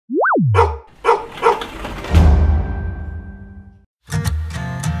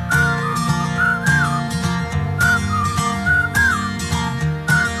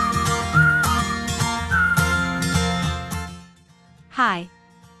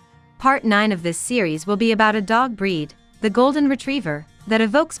Part 9 of this series will be about a dog breed, the Golden Retriever, that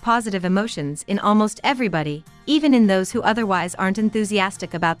evokes positive emotions in almost everybody, even in those who otherwise aren't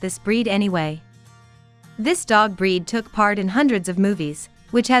enthusiastic about this breed anyway. This dog breed took part in hundreds of movies,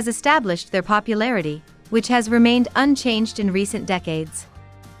 which has established their popularity, which has remained unchanged in recent decades.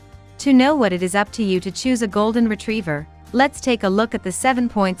 To know what it is up to you to choose a Golden Retriever, let's take a look at the 7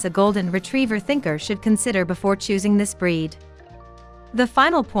 points a Golden Retriever thinker should consider before choosing this breed. The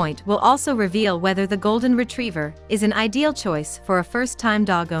final point will also reveal whether the Golden Retriever is an ideal choice for a first-time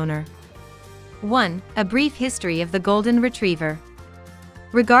dog owner. 1. A brief history of the Golden Retriever.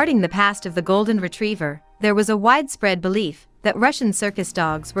 Regarding the past of the Golden Retriever, there was a widespread belief that Russian circus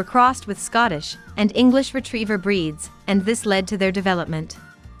dogs were crossed with Scottish and English Retriever breeds, and this led to their development.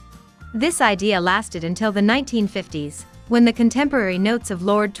 This idea lasted until the 1950s, when the contemporary notes of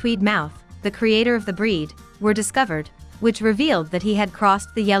Lord Tweedmouth, the creator of the breed, were discovered, which revealed that he had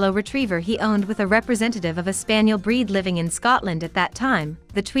crossed the yellow retriever he owned with a representative of a spaniel breed living in Scotland at that time,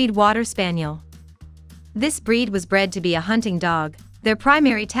 the Tweed Water Spaniel. This breed was bred to be a hunting dog. Their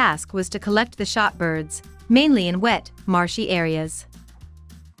primary task was to collect the shot birds, mainly in wet, marshy areas.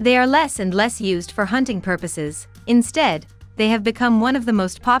 They are less and less used for hunting purposes. Instead, they have become one of the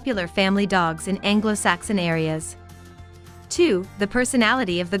most popular family dogs in Anglo-Saxon areas. 2. The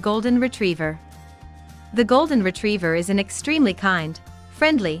personality of the Golden Retriever. The Golden Retriever is an extremely kind,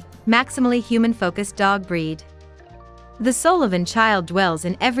 friendly, maximally human-focused dog breed. The soul of a child dwells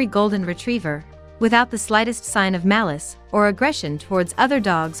in every Golden Retriever, without the slightest sign of malice or aggression towards other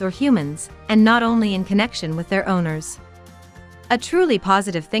dogs or humans, and not only in connection with their owners. A truly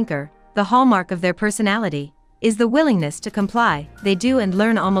positive thinker, the hallmark of their personality, is the willingness to comply. They do and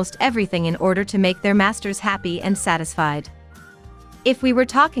learn almost everything in order to make their masters happy and satisfied. If we were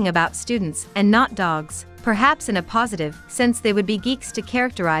talking about students and not dogs, perhaps in a positive sense they would be geeks to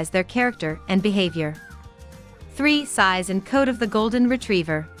characterize their character and behavior. 3. Size and coat of the Golden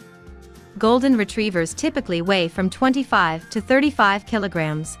Retriever. Golden Retrievers typically weigh from 25 to 35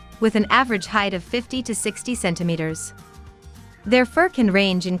 kilograms, with an average height of 50 to 60 centimeters. Their fur can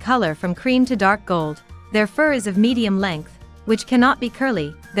range in color from cream to dark gold. Their fur is of medium length, which cannot be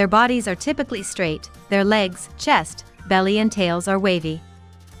curly. Their bodies are typically straight. Their legs, chest, belly and tails are wavy.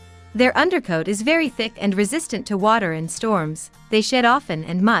 Their undercoat is very thick and resistant to water and storms. They shed often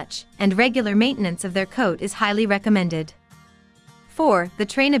and much, and regular maintenance of their coat is highly recommended. 4. The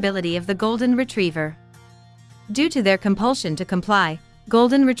trainability of the Golden Retriever. Due to their compulsion to comply,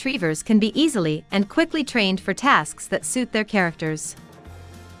 Golden Retrievers can be easily and quickly trained for tasks that suit their characters.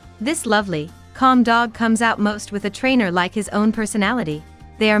 This lovely, calm dog comes out most with a trainer like his own personality.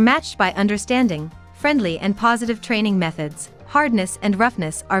 They are matched by understanding, friendly and positive training methods. Hardness and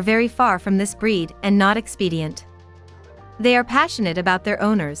roughness are very far from this breed and not expedient. They are passionate about their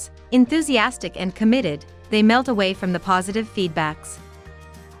owners, enthusiastic and committed. They melt away from the positive feedbacks.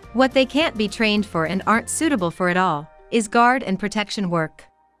 What they can't be trained for and aren't suitable for at all is guard and protection work.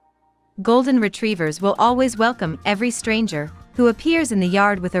 Golden Retrievers will always welcome every stranger who appears in the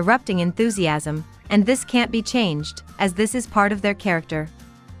yard with erupting enthusiasm, and this can't be changed, as this is part of their character.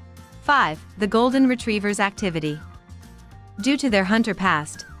 5. The Golden Retriever's activity. Due to their hunter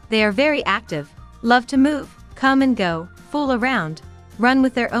past, they are very active, love to move, come and go, fool around, run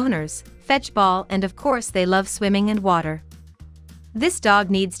with their owners, fetch ball, and of course they love swimming and water. This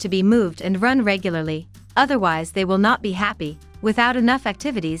dog needs to be moved and run regularly, otherwise they will not be happy. Without enough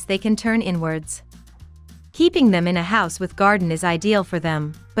activities they can turn inwards. Keeping them in a house with garden is ideal for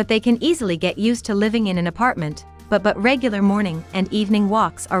them, but they can easily get used to living in an apartment, but regular morning and evening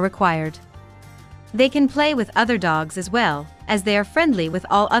walks are required. They can play with other dogs as well, as they are friendly with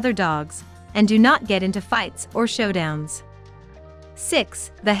all other dogs, and do not get into fights or showdowns.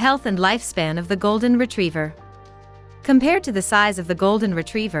 6. The health and lifespan of the Golden Retriever. Compared to the size of the Golden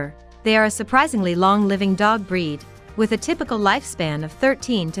Retriever, they are a surprisingly long-living dog breed, with a typical lifespan of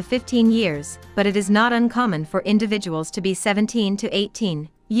 13 to 15 years, but it is not uncommon for individuals to be 17 to 18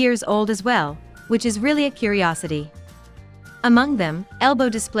 years old as well, which is really a curiosity. Among them, elbow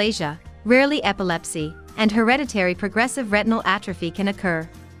dysplasia, rarely epilepsy, and hereditary progressive retinal atrophy can occur,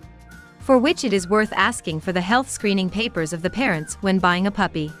 for which it is worth asking for the health screening papers of the parents when buying a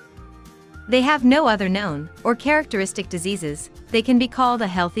puppy. They have no other known or characteristic diseases. They can be called a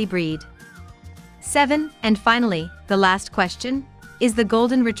healthy breed. 7. And finally, the last question: is the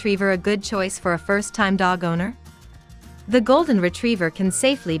Golden Retriever a good choice for a first-time dog owner? The Golden Retriever can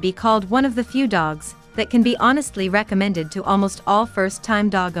safely be called one of the few dogs that can be honestly recommended to almost all first-time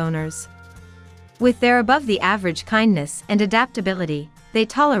dog owners. With their above-the-average kindness and adaptability, they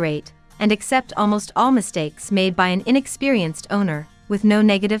tolerate and accept almost all mistakes made by an inexperienced owner, with no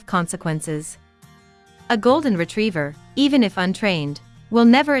negative consequences. A golden retriever, even if untrained, will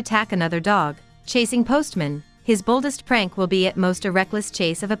never attack another dog. Chasing postmen, his boldest prank will be at most a reckless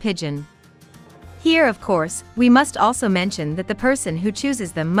chase of a pigeon. Here, of course, we must also mention that the person who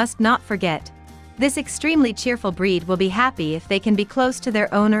chooses them must not forget. This extremely cheerful breed will be happy if they can be close to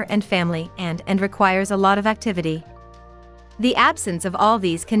their owner and family and requires a lot of activity. The absence of all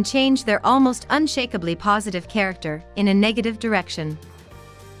these can change their almost unshakably positive character in a negative direction.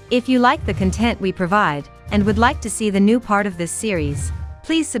 If you like the content we provide and would like to see the new part of this series,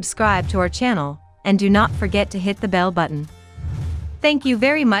 please subscribe to our channel and do not forget to hit the bell button. Thank you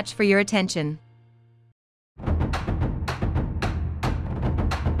very much for your attention.